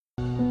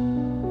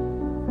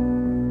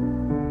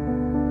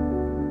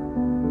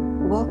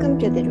Welcome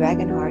to the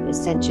Dragonheart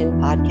Ascension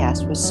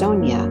podcast with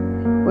Sonia,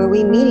 where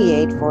we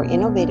mediate for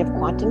innovative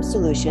quantum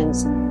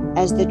solutions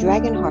as the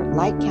Dragonheart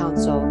Light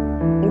Council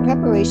in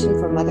preparation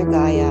for Mother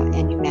Gaia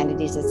and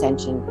humanity's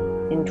ascension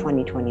in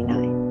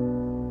 2029.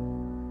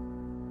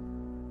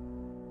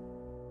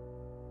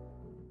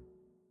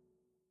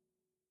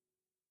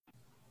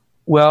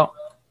 Well,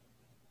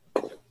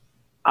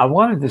 I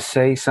wanted to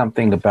say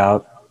something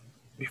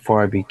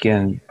before I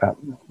begin, about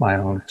my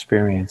own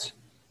experience,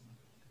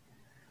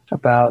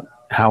 about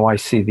how I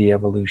see the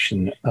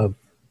evolution of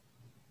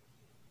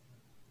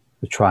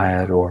the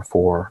triad or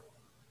four.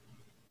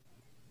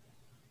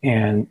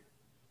 And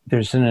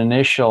there's an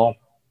initial,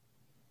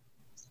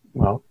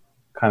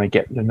 kind of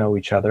getting to know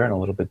each other in a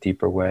little bit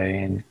deeper way,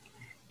 and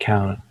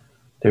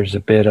there's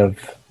a bit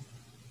of,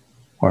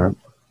 or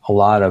a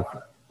lot of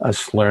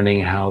us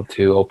learning how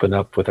to open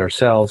up with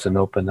ourselves and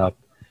open up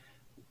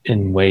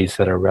in ways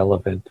that are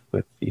relevant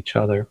with each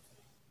other.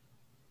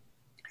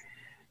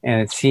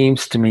 And it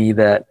seems to me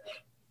that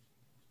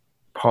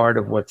part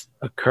of what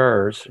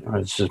occurs, or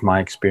this is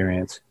my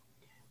experience,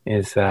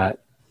 is that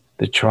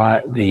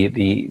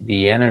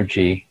the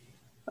energy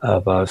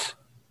of us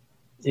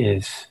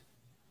is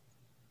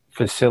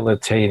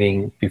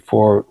facilitating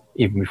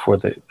even before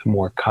the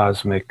more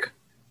cosmic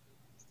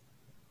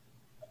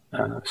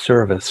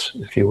service,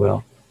 if you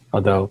will.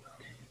 Although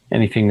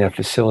anything that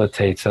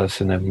facilitates us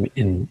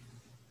in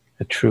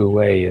a true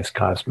way is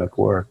cosmic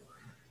work.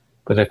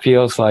 But it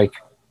feels like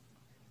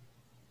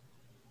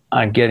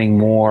I'm getting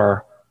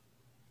more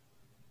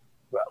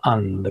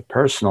on the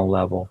personal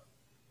level,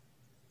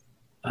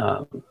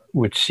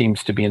 which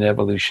seems to be an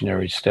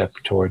evolutionary step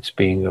towards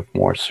being of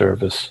more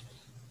service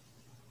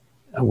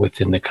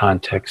within the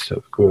context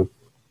of group.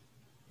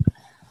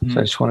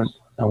 So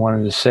I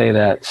wanted to say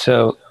that.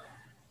 So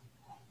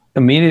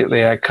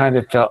immediately I kind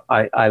of felt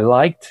I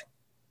liked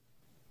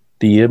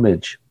the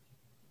image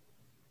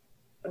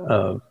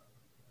of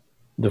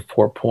the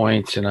 4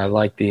 points, and I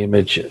liked the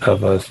image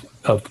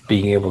of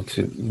being able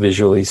to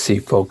visually see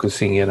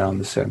focusing in on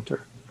the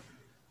center.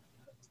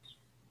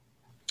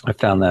 I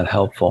found that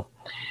helpful.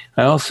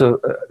 I also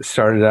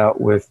started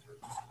out with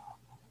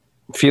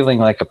feeling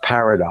like a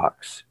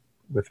paradox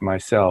with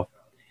myself,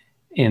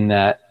 in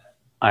that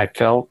I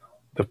felt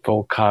the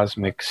full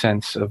cosmic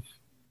sense of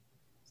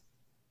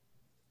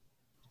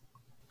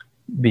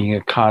being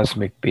a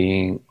cosmic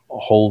being,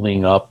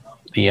 holding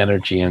up the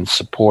energy and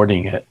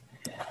supporting it.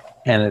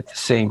 And at the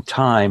same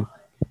time,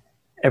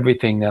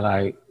 everything that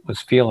I was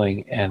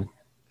feeling, and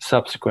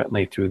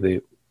subsequently through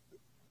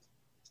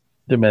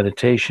the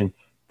meditation,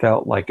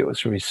 felt like it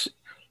was a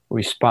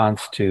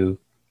response to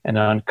an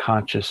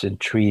unconscious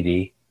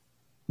entreaty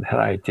that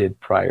I did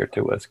prior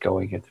to us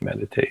going into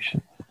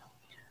meditation.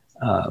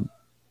 In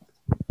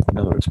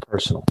other words,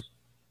 personal.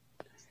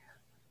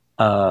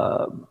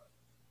 I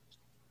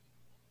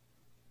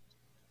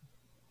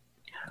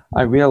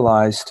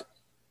realized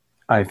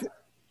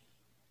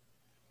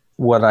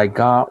what I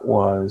got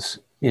was,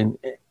 in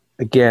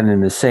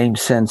the same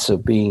sense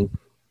of being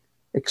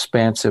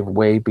expansive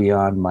way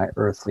beyond my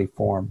earthly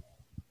form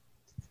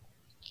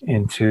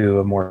into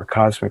a more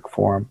cosmic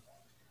form.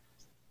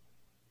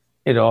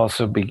 It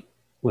also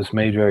was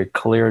made very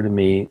clear to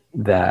me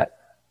that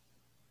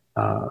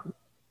I'm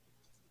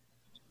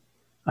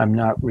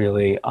not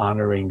really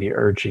honoring the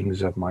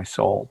urgings of my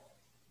soul,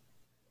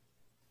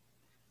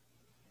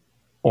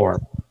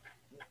 or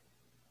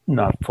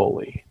not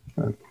fully.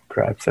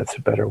 Perhaps that's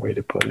a better way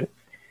to put it.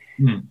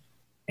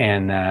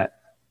 And that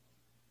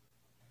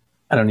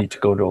I don't need to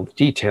go into all the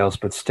details,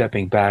 but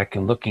stepping back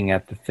and looking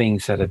at the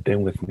things that have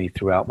been with me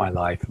throughout my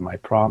life and my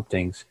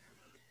promptings,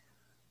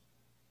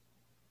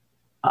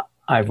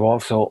 I've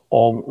also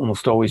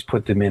almost always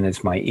put them in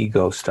as my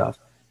ego stuff.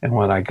 And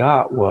what I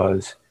got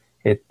was,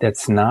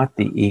 that's not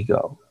the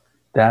ego.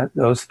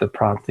 Those are the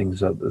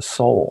promptings of the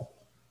soul,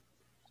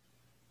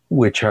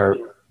 which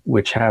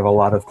have a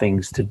lot of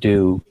things to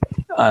do.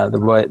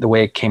 The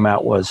way it came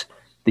out was,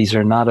 these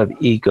are not of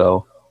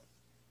ego,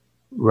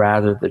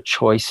 rather the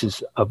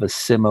choices of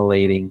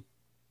assimilating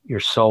your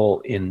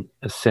soul in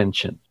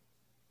ascension.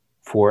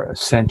 For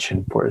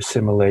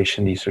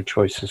assimilation, these are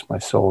choices my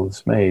soul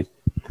has made.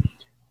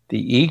 The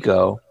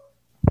ego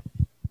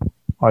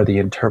are the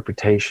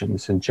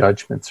interpretations and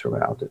judgments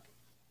around it.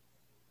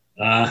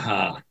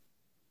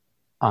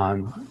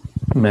 On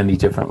many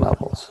different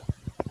levels.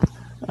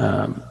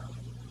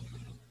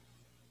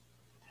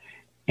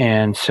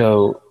 And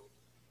so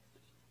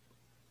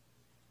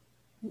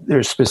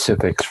there's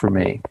specifics for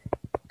me,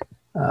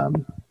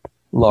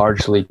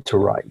 largely to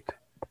write.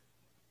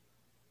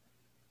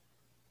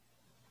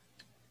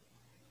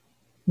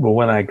 But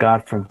what I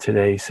got from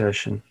today's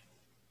session,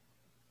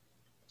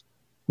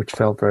 which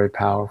felt very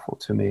powerful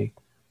to me,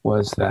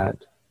 was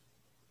that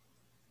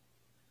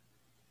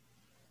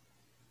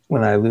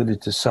when I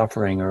alluded to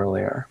suffering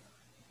earlier,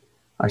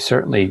 I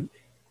certainly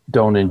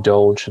don't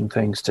indulge in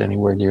things to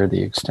anywhere near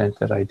the extent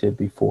that I did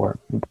before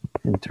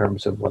in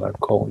terms of what I'm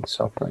calling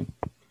suffering.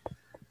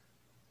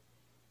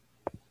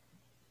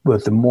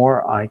 But the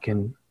more I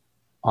can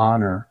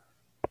honor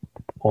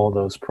all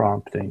those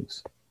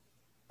promptings,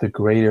 the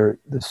greater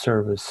the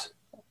service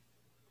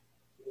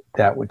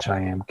that which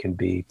I am can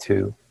be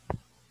to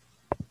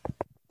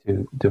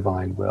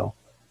divine will,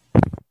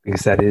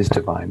 because that is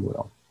divine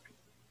will.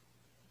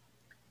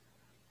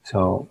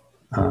 So,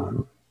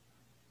 and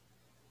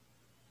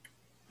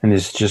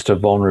it's just a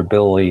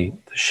vulnerability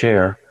to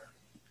share.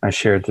 I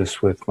shared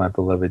this with my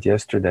beloved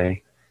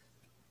yesterday.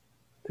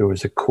 There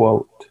was a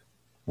quote,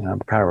 and I'm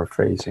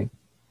paraphrasing,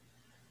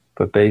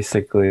 but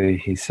basically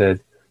he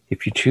said,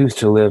 if you choose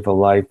to live a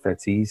life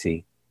that's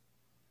easy,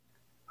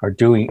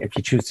 if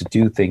you choose to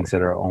do things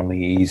that are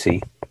only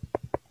easy,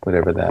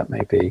 whatever that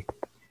may be,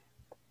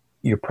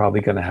 you're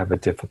probably going to have a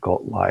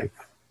difficult life.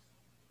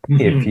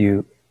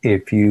 Mm-hmm.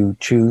 If you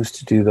choose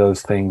to do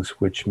those things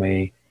which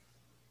may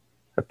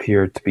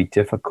appear to be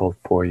difficult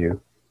for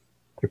you,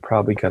 you're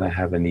probably going to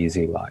have an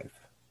easy life.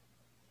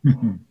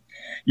 Mm-hmm.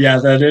 Yeah,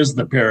 that is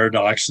the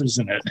paradox,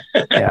 isn't it?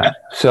 Yeah.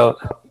 So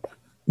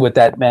what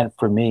that meant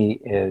for me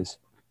is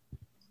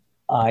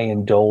I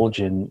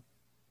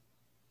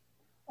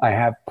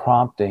have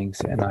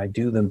promptings and I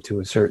do them to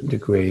a certain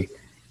degree,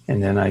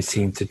 and then I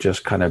seem to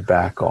just kind of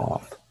back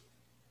off.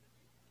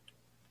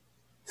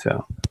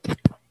 So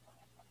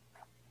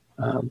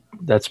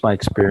that's my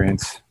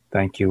experience.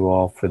 Thank you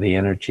all for the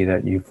energy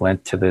that you've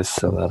lent to this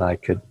so that I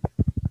could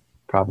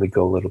probably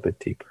go a little bit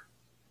deeper.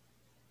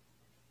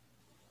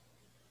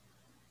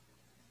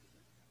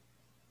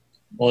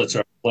 Well, it's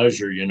our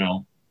pleasure,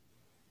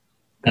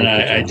 And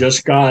I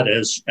just got,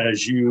 as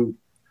you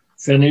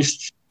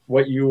finished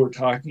what you were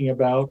talking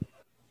about,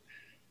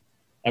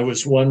 I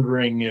was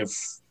wondering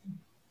if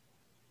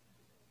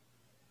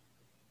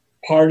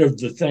part of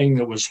the thing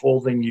that was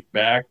holding you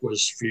back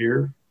was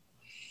fear.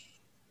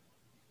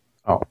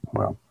 Oh,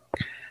 well,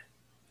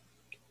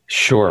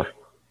 sure.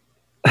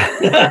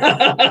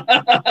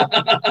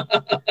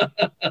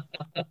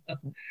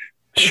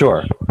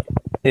 Sure.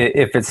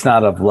 If it's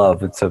not of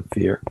love, it's of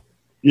fear.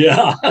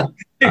 Yeah,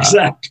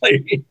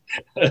 exactly.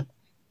 But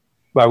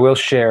I will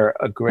share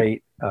a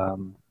great,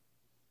 God,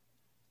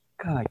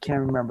 I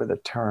can't remember the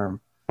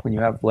term. When you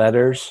have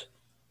letters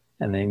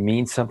and they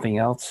mean something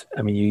else,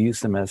 I mean, you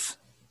use them as,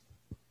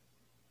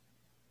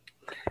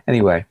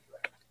 anyway,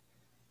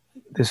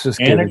 this was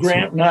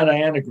anagram, not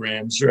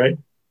anagrams, right?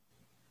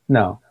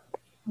 No.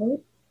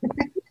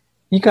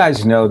 You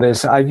guys know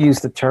this. I've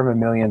used the term a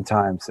million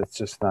times. It's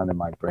just not in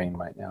my brain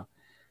right now.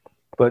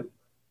 But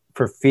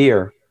for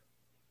fear,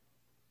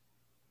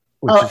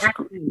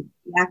 acronym.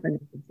 The acronym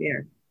for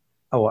fear.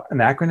 Oh, an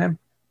acronym?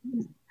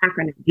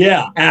 Acronym.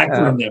 Yeah,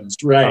 acronyms,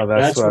 right. Oh,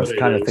 that's what I was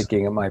kind of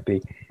thinking it might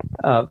be.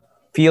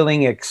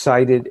 Feeling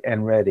excited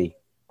and ready.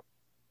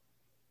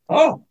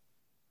 Oh,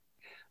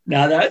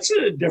 now that's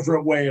a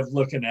different way of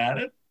looking at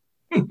it.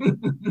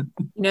 You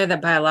know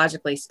that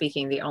biologically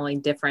speaking, the only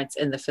difference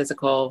in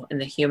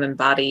the human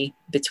body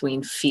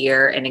between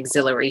fear and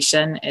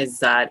exhilaration is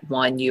that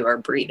one, you are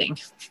breathing,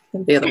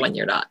 the other one,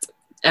 you're not.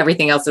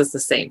 Everything else is the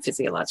same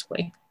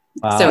physiologically.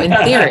 Wow. So in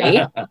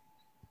theory,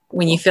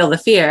 when you feel the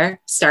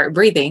fear, start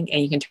breathing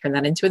and you can turn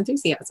that into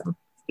enthusiasm.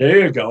 There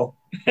you go.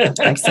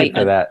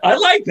 Excitement. That. I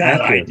like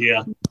that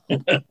idea.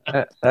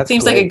 That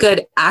seems great. Like a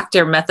good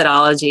actor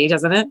methodology,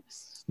 doesn't it?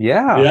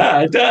 Yeah.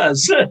 Yeah, it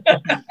does.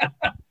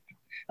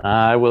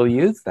 I will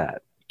use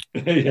that.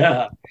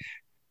 Yeah.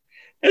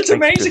 It's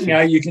amazing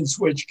how you can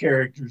switch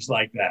characters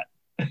like that.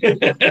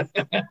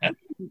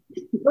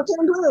 What's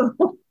in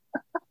blue?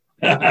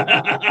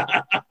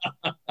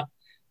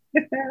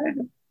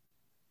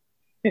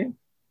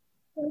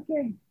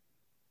 Okay.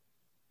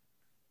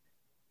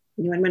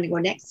 Anyone want to go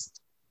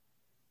next?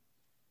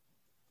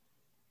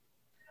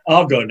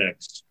 I'll go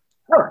next.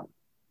 All right.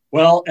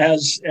 Well,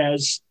 as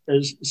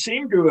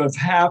seemed to have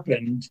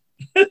happened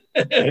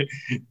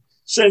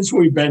since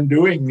we've been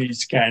doing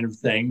these kind of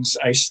things,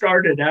 I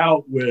started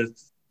out with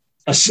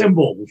a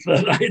symbol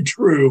that I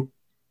drew.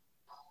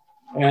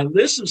 And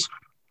this is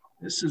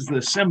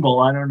the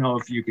symbol. I don't know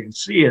if you can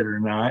see it or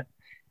not.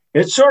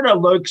 It sort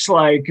of looks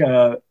like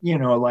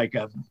like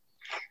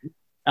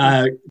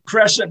a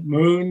crescent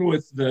moon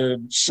with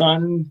the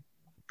sun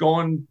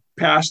going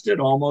past it,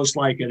 almost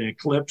like an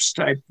eclipse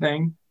type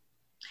thing.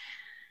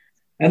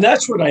 And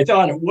that's what I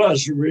thought it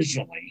was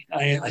originally.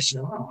 I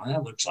said, oh,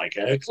 that looks like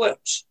an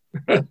eclipse.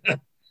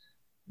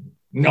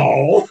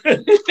 No.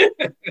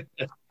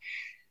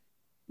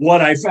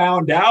 What I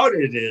found out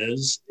it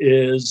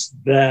is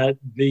that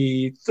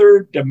the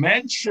third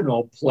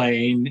dimensional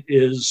plane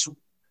is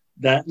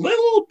that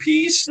little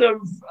piece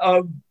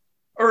of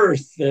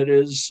Earth that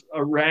is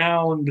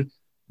around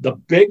the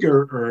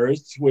bigger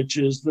Earth, which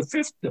is the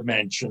fifth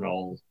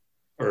dimensional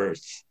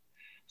Earth.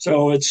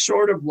 So it's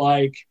sort of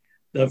like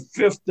the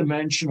fifth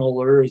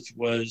dimensional Earth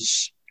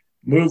was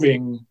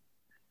moving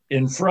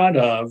in front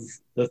of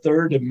the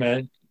third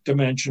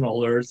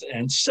dimensional Earth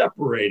and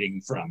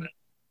separating from it.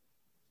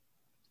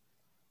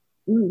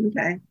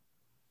 Okay.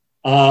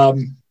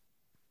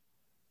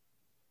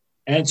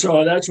 And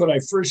so that's what I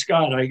first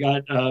got. I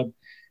got,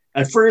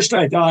 at first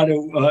I thought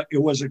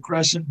it was a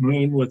crescent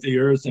moon with the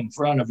Earth in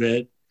front of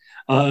it.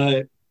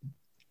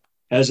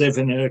 as if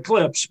in an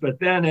eclipse. But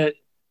then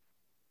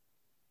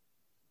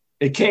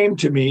it came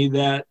to me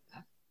that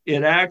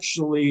it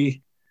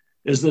actually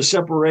is the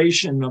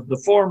separation of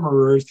the former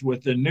earth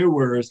with the new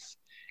earth.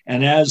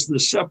 And as the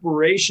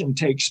separation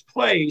takes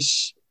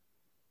place,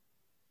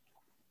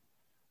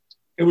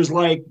 it was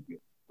like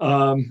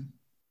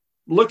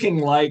looking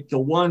like the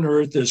one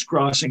earth is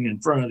crossing in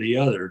front of the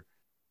other.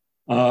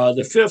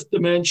 The fifth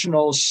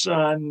dimensional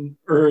sun,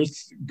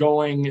 earth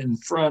going in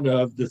front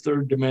of the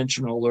third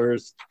dimensional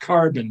earth,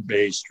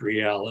 carbon-based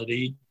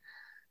reality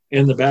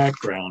in the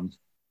background.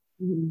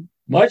 Mm-hmm.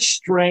 Much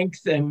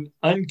strength and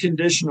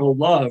unconditional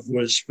love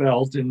was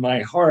felt in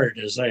my heart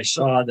as I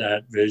saw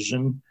that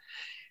vision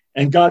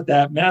and got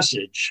that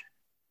message.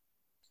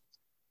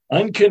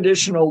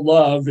 Unconditional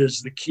love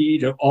is the key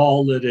to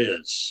all that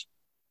is.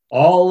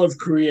 All of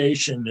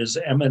creation is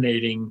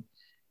emanating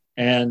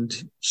and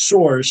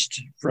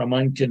sourced from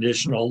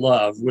unconditional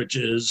love, which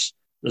is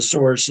the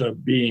source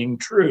of being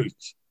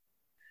truth.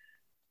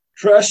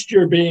 Trust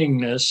your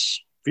beingness,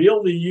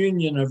 feel the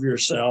union of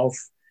yourself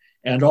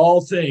and all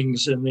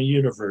things in the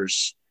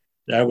universe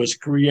that was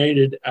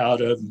created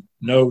out of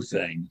no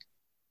thing.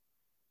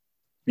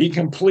 Be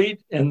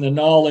complete in the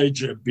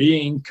knowledge of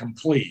being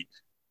complete,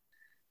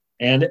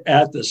 and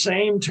at the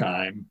same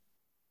time,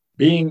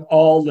 being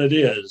all that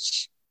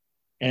is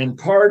and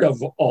part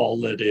of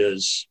all that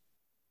is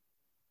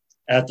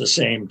at the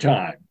same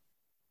time.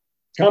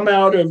 Come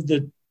out of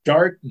the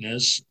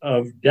darkness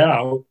of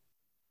doubt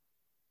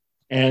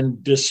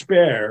and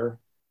despair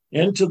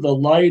into the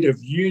light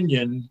of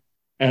union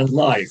and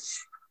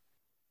life.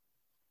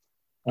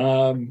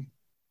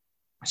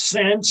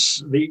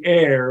 Sense the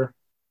air.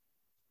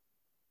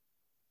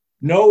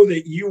 Know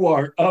that you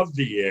are of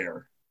the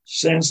air.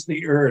 Sense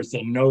the earth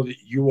and know that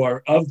you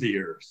are of the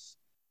earth.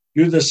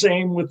 Do the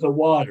same with the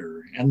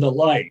water and the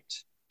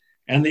light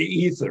and the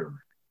ether.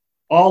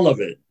 All of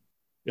it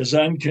is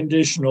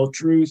unconditional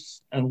truth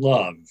and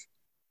love.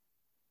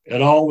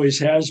 It always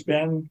has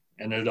been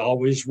and it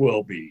always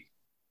will be.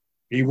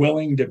 Be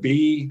willing to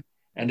be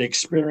and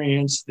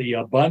experience the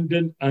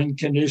abundant,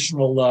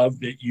 unconditional love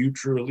that you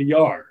truly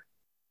are.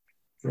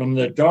 From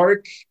the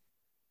dark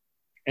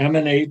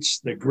emanates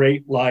the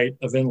great light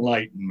of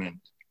enlightenment.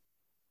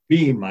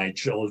 Be, my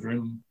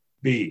children,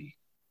 be.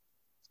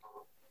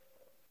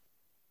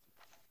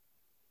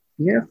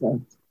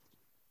 Beautiful.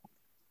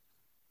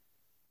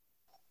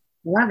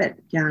 Love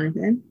it,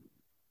 Jonathan.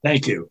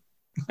 Thank you.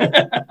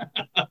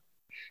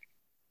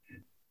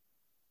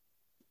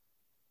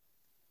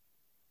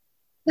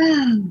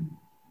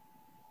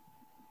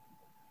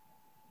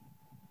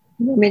 You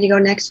want me to go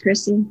next,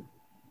 Chrissy?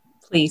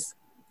 Please.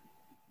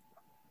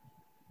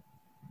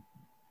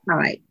 All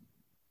right.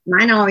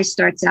 Mine always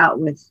starts out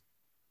with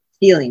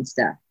feeling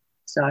stuff.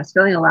 So I was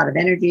feeling a lot of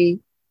energy,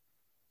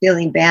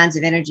 feeling bands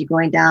of energy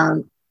going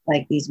down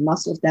like these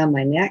muscles down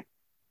my neck.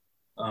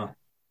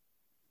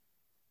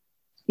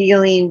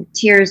 Feeling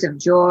tears of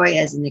joy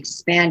as an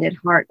expanded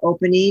heart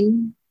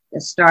opening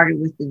that started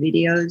with the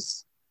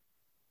videos.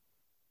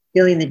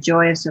 Feeling the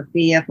joy of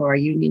Sophia for our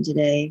union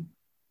today.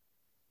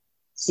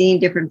 Seeing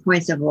different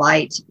points of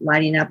light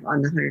lighting up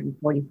on the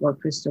 144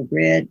 crystal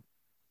grid.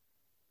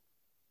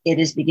 It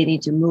is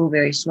beginning to move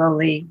very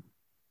slowly.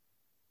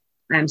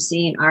 I'm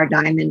seeing our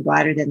diamond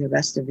brighter than the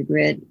rest of the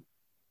grid.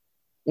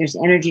 There's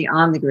energy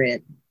on the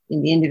grid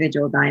in the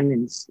individual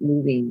diamonds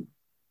moving.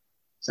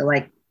 So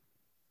like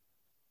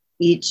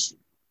each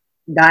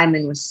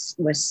diamond was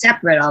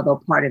separate,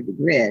 although part of the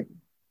grid.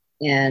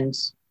 And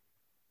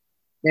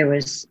there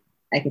was,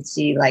 I could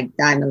see like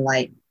diamond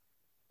light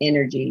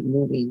energy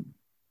moving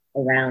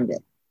around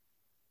it.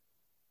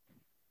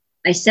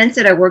 I sense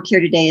that our work here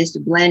today is to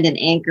blend and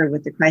anchor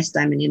with the Christ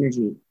diamond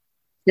energy,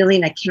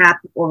 feeling a cap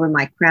over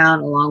my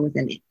crown along with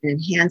an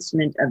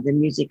enhancement of the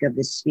music of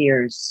the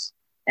spheres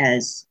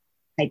as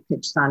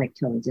high-pitched sonic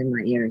tones in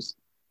my ears,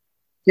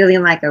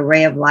 feeling like a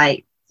ray of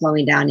light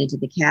flowing down into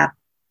the cap,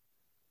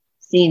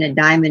 seeing a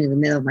diamond in the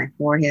middle of my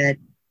forehead.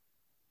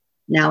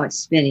 Now it's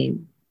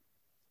spinning.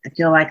 I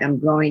feel like I'm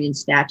growing in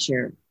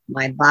stature.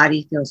 My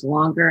body feels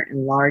longer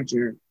and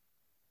larger.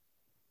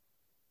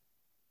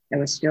 I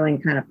was feeling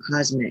kind of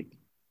cosmic.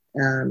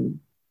 My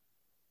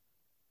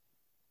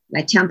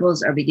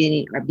temples are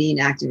being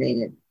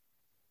activated.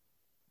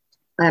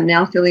 I'm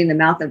now feeling the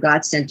mouth of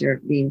God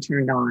center being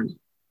turned on.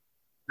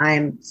 I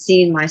am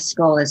seeing my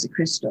skull as a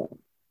crystal,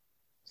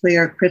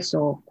 clear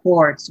crystal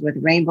quartz with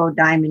rainbow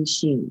diamond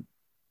sheen.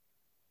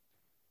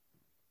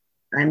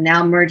 I'm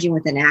now merging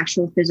with an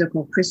actual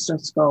physical crystal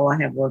skull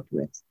I have worked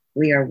with.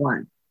 We are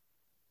one.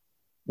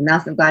 The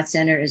mouth of God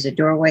center is a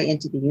doorway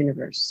into the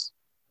universe,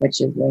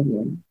 which is right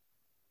here.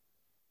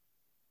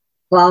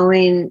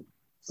 Flowing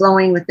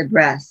with the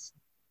breath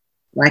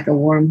like a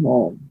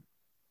wormhole.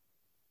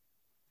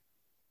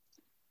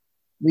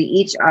 We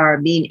each are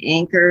being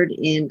anchored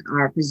in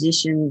our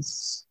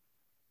positions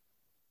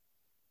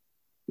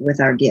with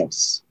our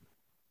gifts.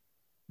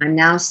 I'm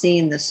now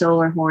seeing the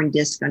solar horn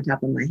disc on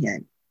top of my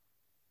head,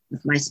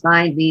 with my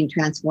spine being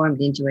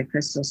transformed into a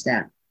crystal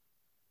staff.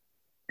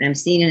 I'm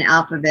seeing an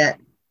alphabet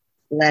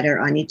letter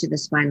on each of the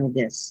spinal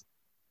discs.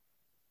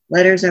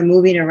 Letters are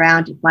moving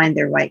around to find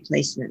their right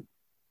placement.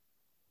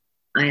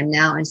 I am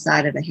now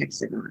inside of a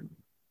hexagon.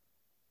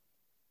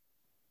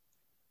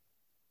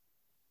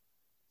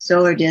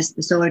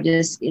 The solar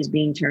disc is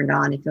being turned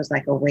on. It feels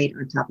like a weight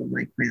on top of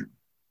my crown.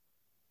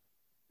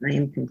 I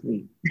am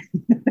complete.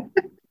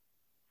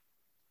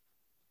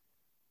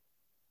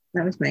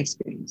 That was my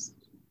experience.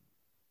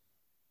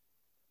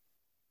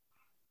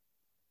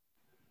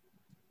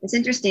 It's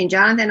interesting.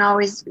 Jonathan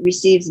always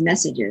receives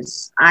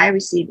messages. I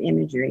receive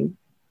imagery.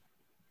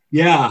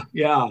 Yeah.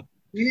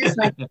 It's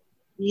like the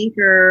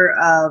anchor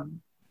of,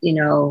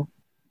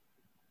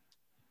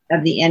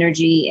 of the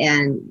energy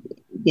and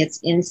gets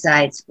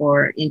insights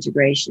for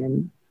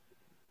integration.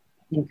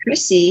 And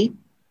Chrissy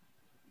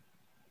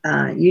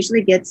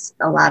usually gets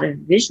a lot of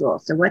visual.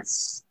 So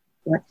what's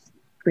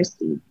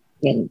Chrissy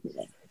getting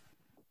today?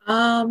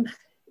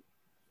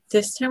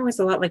 This time was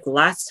a lot like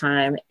last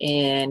time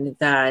in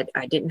that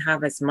I didn't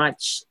have as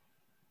much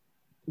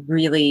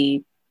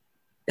really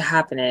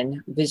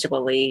happening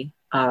visually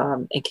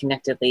and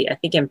connectedly. I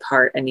think in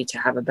part I need to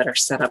have a better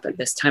setup at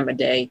this time of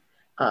day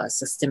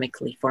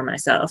systemically for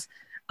myself.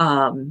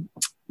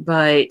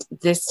 But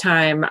this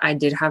time I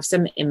did have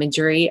some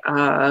imagery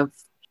of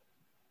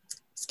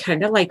it's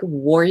kind of like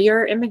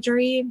warrior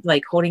imagery,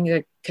 like holding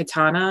a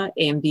katana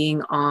and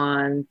being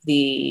on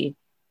the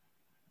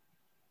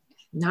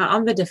not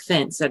on the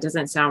defense, that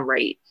doesn't sound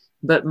right,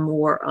 but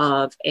more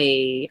of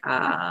a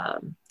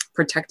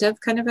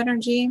protective kind of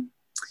energy.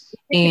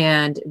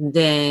 And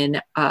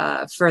then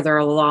further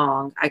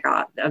along, I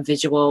got a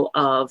visual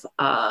of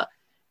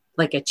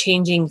like a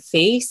changing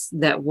face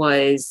that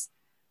was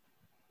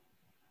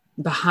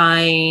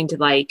behind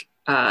like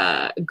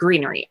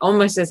greenery,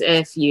 almost as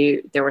if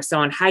there was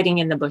someone hiding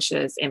in the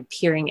bushes and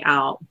peering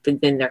out,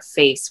 but then their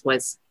face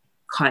was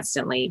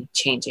constantly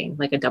changing,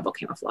 like a double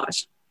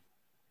camouflage.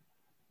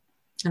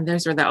 And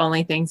those were the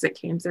only things that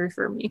came through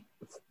for me.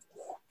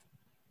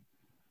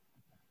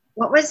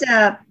 What was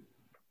the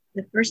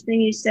first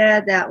thing you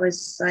said that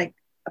was like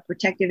a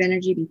protective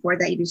energy? Before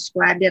that, you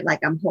described it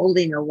like I'm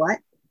holding a what?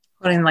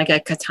 Holding like a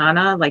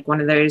katana, like one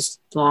of those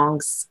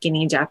long,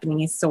 skinny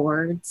Japanese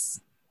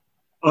swords.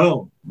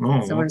 Oh,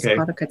 so what is it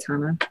called, a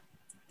katana?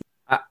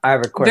 I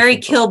have a question. Very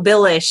Kill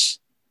Bill-ish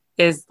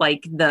is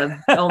like the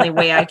only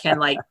way I can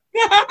like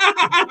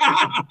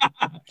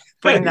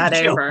bring that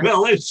over.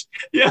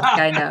 Yeah,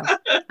 I know.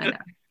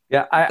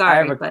 Yeah,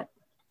 I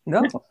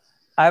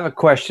have a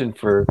question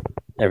for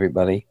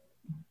everybody.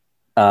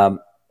 I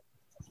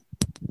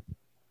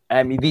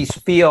mean, these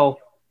feel,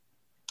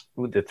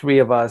 with the three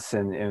of us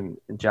and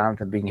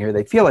Jonathan being here,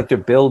 they feel like they're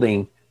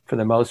building for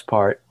the most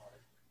part.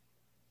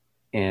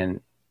 And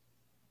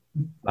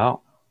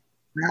wow,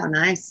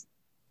 nice.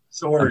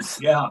 Swords,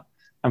 yeah.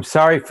 I'm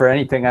sorry for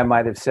anything I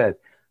might have said.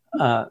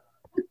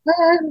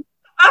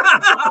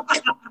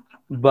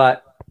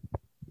 But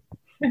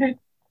do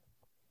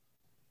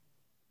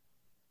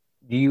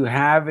you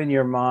have in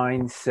your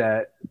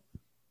mindset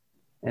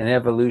an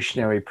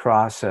evolutionary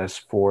process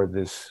for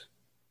this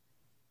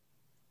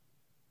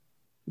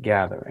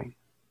gathering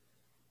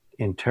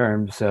in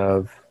terms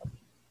of,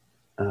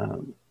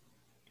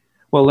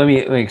 well, let me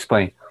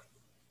explain.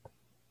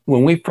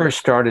 When we first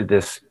started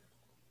this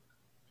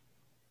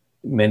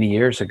many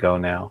years ago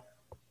now,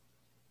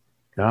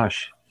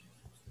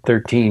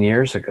 13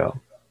 years ago,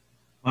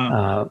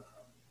 Wow.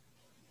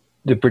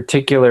 The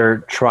particular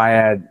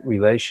triad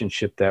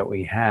relationship that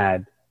we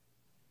had,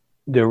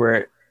 there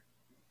were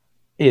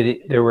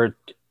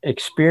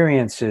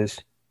experiences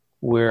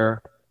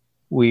where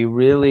we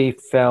really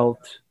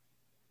felt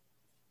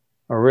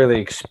or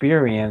really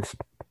experienced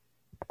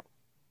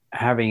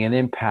having an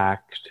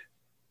impact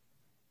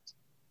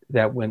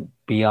that went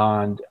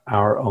beyond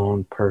our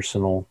own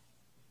personal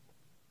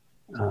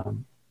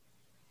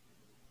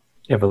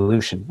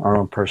evolution, our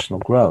own personal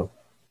growth,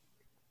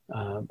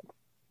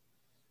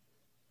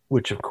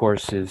 which of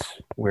course is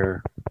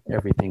where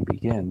everything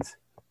begins.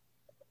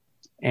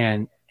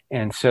 And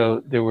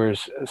so there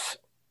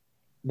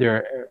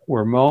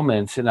were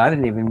moments, and I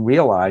didn't even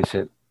realize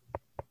it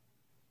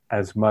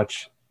as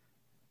much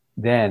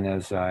then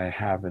as I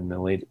have in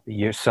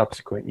the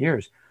subsequent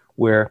years,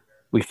 where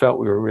we felt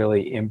we were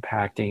really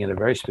impacting in a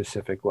very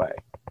specific way.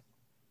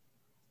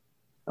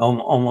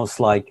 Almost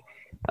like,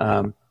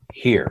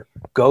 here,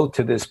 go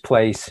to this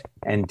place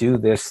and do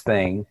this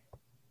thing.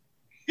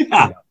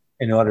 Yeah.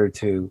 In order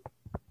to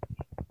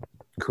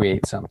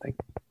create something.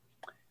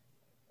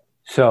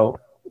 So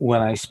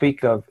when I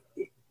speak of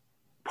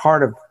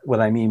part of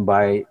what I mean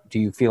by do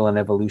you feel an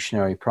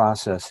evolutionary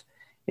process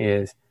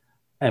is,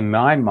 in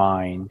my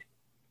mind,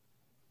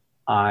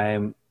 I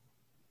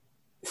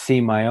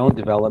see my own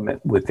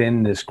development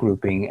within this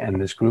grouping and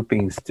this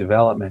grouping's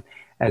development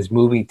as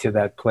moving to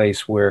that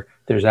place where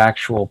there's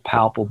actual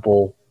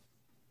palpable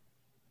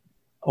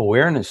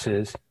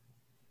awarenesses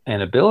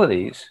and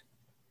abilities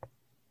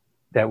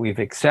that we've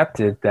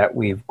accepted, that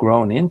we've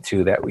grown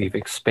into, that we've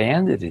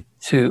expanded it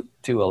to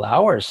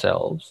allow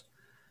ourselves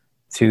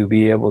to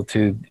be able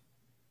to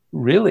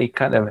really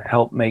kind of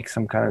help make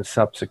some kind of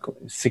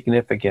subsequent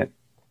significant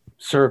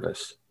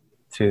service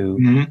to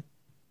Mhm.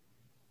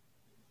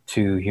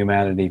 to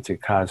humanity, to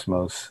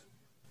cosmos,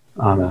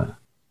 on a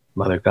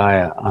Mother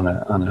Gaia on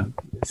a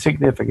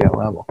significant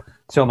level.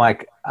 So,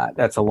 Mike,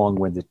 that's a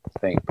long-winded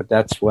thing, but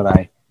that's what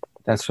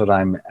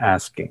I'm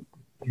asking,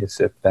 is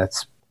if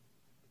that's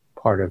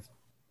part of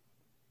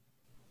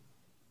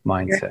You're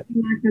mindset.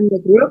 asking that from the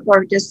group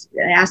or just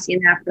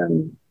asking that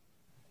from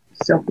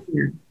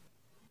Sophia?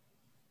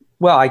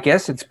 Well, I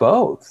guess it's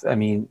both. I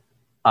mean,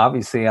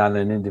 obviously on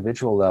an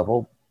individual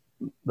level,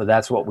 but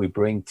that's what we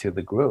bring to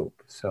the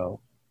group. So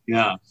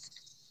Yeah.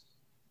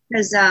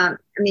 Because I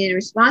mean, in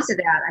response to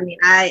that, I mean,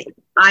 I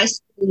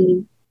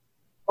see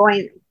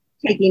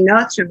taking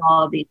notes from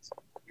all of these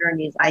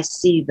journeys. I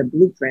see the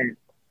blueprint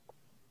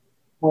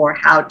for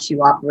how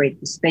to operate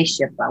the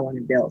spaceship I want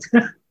to build.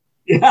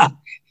 Yeah.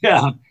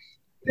 Yeah.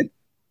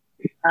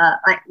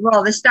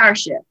 The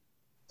starship,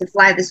 to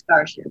fly the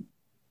starship.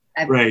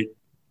 Right.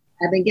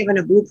 I've been given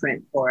a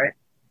blueprint for it,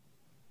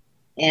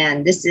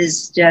 and this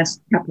is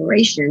just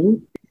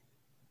preparation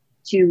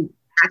to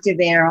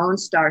activate our own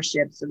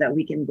starship so that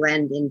we can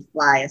blend and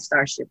fly a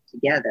starship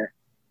together.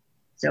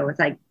 So it's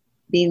like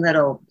being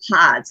little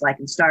pods, like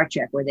in Star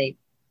Trek, where they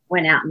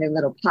went out in their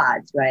little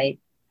pods, right?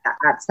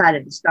 Outside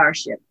of the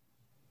starship.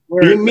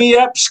 Beam me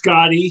up,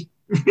 Scotty.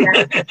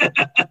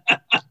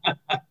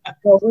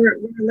 So we're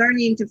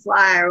learning to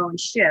fly our own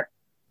ship.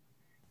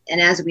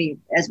 And as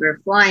we're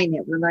flying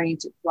it, we're learning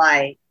to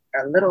fly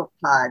our little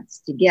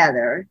pods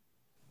together.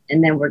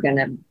 And then we're going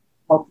to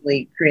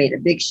hopefully create a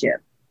big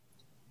ship.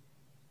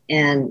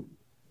 And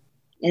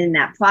in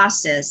that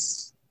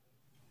process,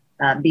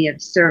 be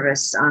of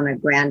service on a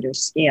grander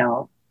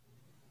scale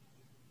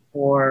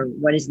for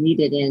what is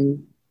needed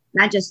in,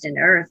 not just in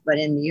Earth, but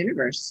in the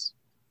universe.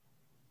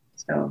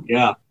 So,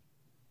 yeah.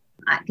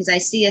 Because I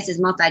see us as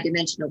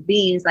multidimensional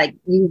beings, like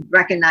you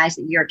recognize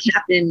that you're a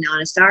captain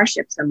on a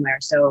starship somewhere.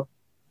 So,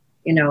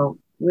 you know,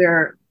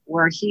 we're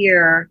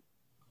here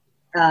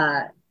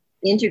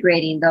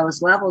integrating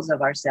those levels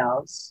of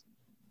ourselves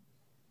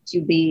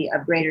to be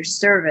of greater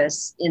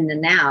service in the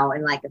now,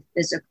 and like a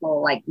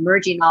physical, like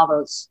merging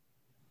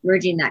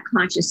that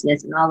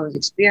consciousness and all those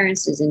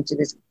experiences into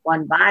this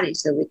one body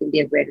so we can be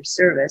of greater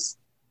service,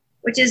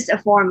 which is a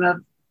form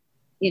of,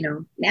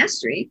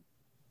 mastery,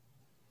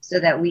 so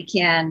that we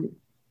can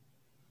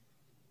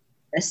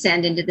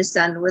ascend into the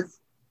sun with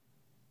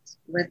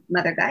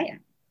Mother Gaia.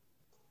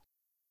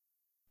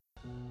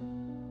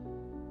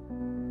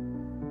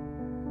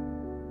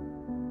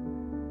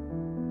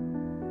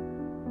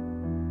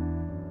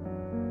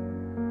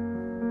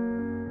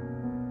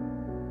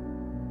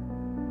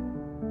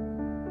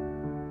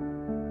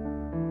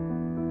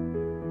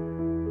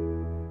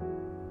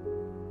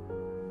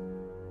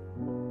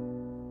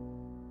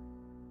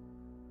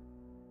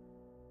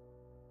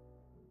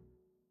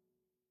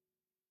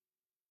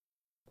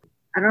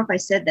 I don't know if I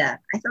said that.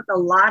 I felt a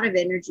lot of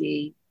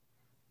energy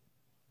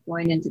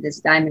going into this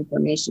diamond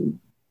formation.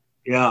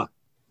 Yeah.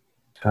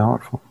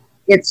 Powerful.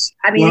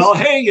 Well,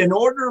 hey, in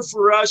order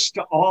for us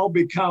to all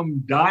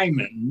become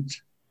diamond,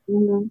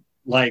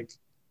 like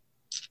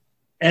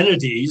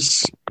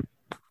entities,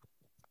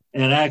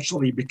 and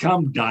actually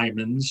become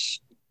diamonds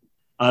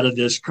out of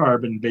this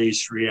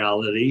carbon-based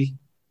reality,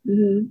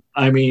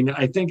 I mean,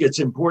 I think it's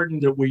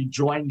important that we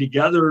join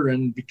together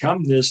and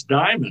become this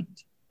diamond.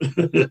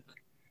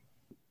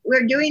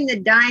 We're doing the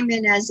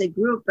diamond as a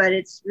group, but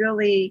it's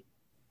really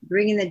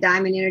bringing the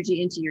diamond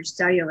energy into your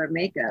cellular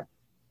makeup.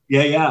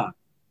 Yeah.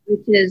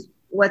 Which is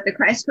what the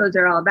Christ codes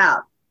are all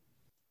about.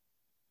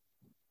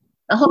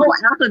 The whole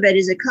alphabet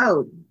is a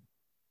code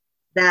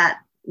that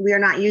we are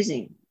not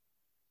using.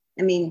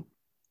 I mean,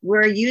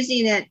 we're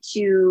using it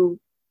to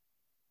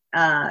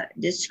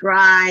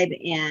describe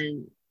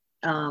and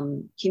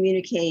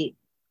communicate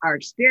our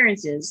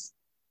experiences.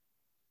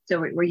 So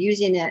we're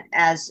using it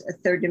as a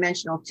third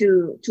dimensional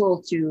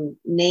tool to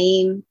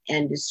name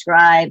and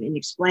describe and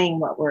explain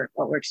what we're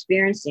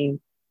experiencing.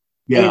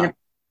 Yeah. And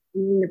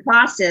in the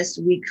process,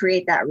 we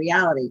create that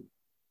reality.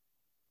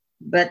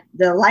 But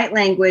the light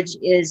language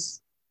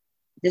is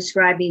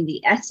describing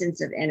the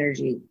essence of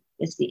energy.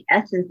 It's the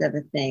essence of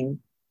a thing.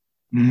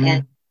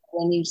 And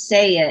when you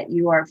say it,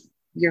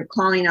 you're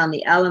calling on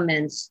the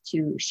elements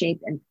to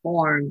shape and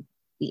form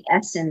the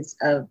essence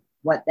of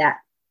what that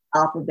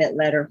alphabet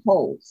letter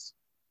holds.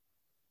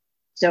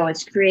 So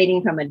it's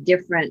creating from a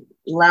different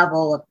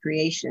level of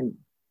creation.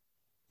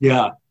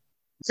 Yeah.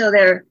 So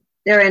they're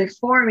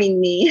informing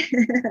me.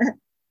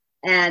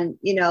 And,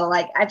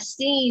 like I've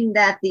seen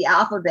that the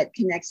alphabet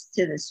connects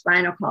to the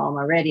spinal column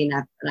already,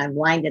 and I've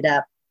lined it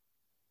up.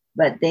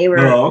 But they were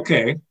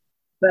okay.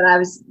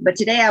 But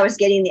today I was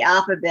getting the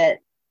alphabet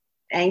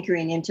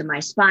anchoring into my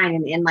spine,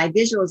 and in my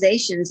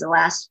visualizations the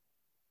last,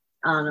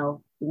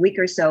 week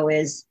or so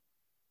is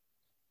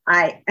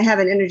I have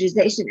an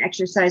energization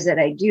exercise that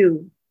I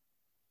do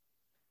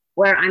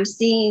where I'm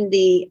seeing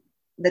the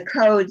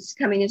codes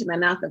coming into my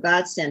mouth of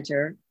God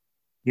center.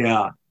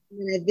 Yeah.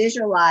 And I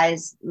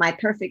visualize my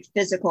perfect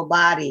physical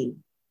body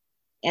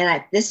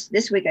And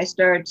this week I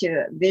started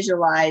to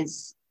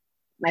visualize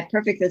my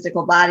perfect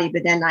physical body,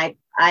 but then I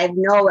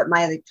know what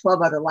my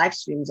 12 other life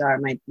streams are,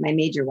 my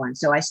major ones.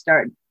 So I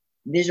start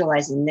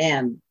visualizing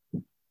them.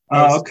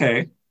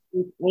 Okay.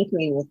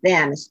 Anchoring with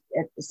them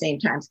at the same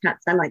time. It's kind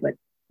of like what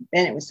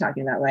Bennett was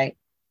talking about, right?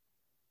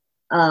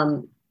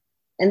 And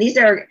these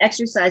are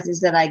exercises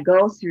that I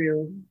go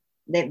through.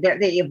 They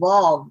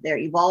evolve. They're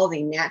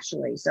evolving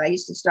naturally. So I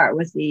used to start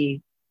with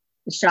the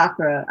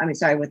chakra.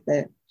 With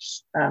the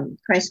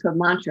Christ code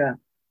mantra. I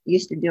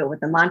used to do it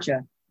with the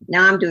mantra.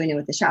 Now I'm doing it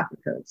with the chakra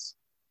codes.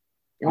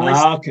 And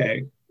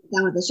okay.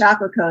 Done with the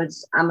chakra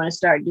codes, I'm going to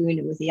start doing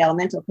it with the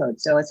elemental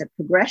codes. So it's a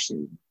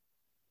progression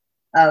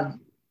of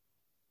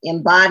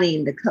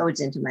embodying the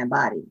codes into my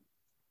body.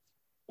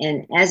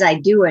 And as I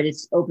do it,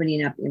 it's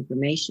opening up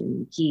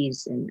information,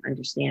 keys, and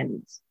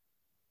understandings.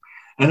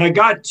 And I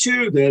got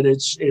too that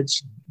it's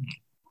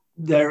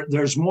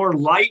there's more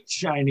light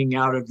shining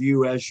out of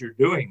you as you're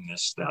doing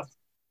this stuff.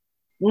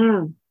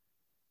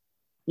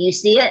 You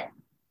see it?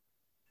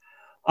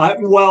 I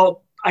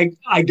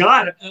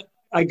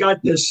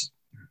got this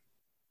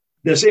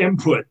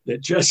input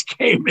that just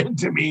came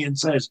into me and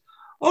says,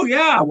 oh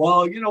yeah,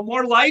 well,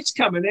 more light's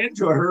coming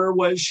into her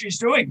when she's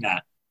doing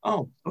that.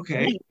 Oh,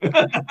 okay.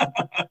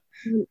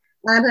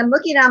 I'm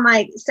looking at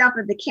myself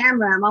at the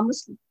camera. I'm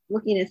almost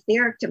looking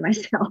etheric to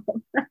myself.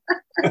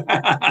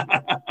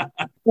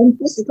 And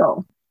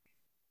physical.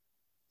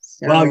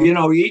 So,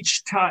 well,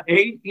 each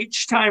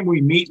time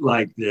we meet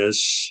like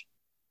this,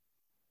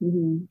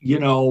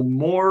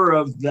 more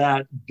of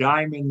that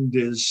diamond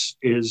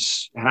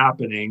is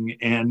happening,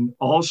 and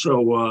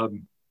also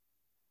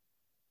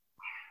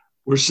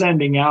we're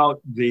sending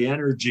out the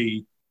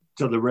energy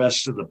to the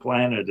rest of the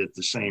planet at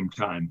the same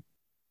time.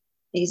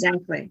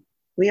 Exactly.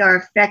 We are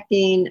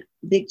affecting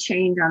big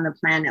change on the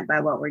planet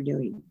by what we're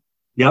doing.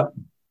 Yep,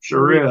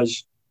 sure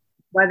is.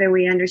 Whether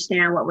we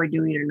understand what we're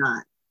doing or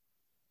not.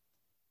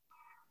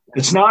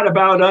 It's not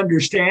about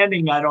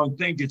understanding. I don't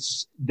think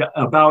it's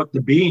about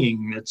the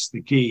being that's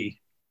the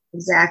key.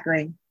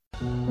 Exactly.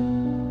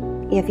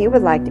 If you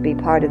would like to be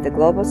part of the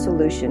global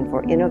solution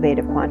for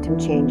innovative quantum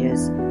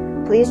changes,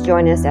 please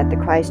join us at the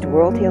Christ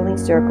World Healing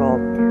Circle,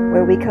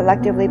 where we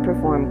collectively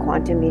perform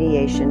quantum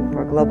mediation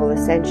for global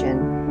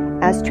ascension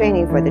as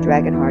training for the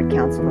Dragonheart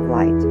Council of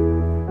Light.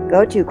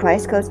 Go to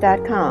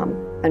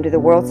ChristCoast.com under the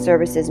World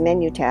Services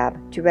menu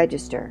tab to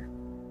register.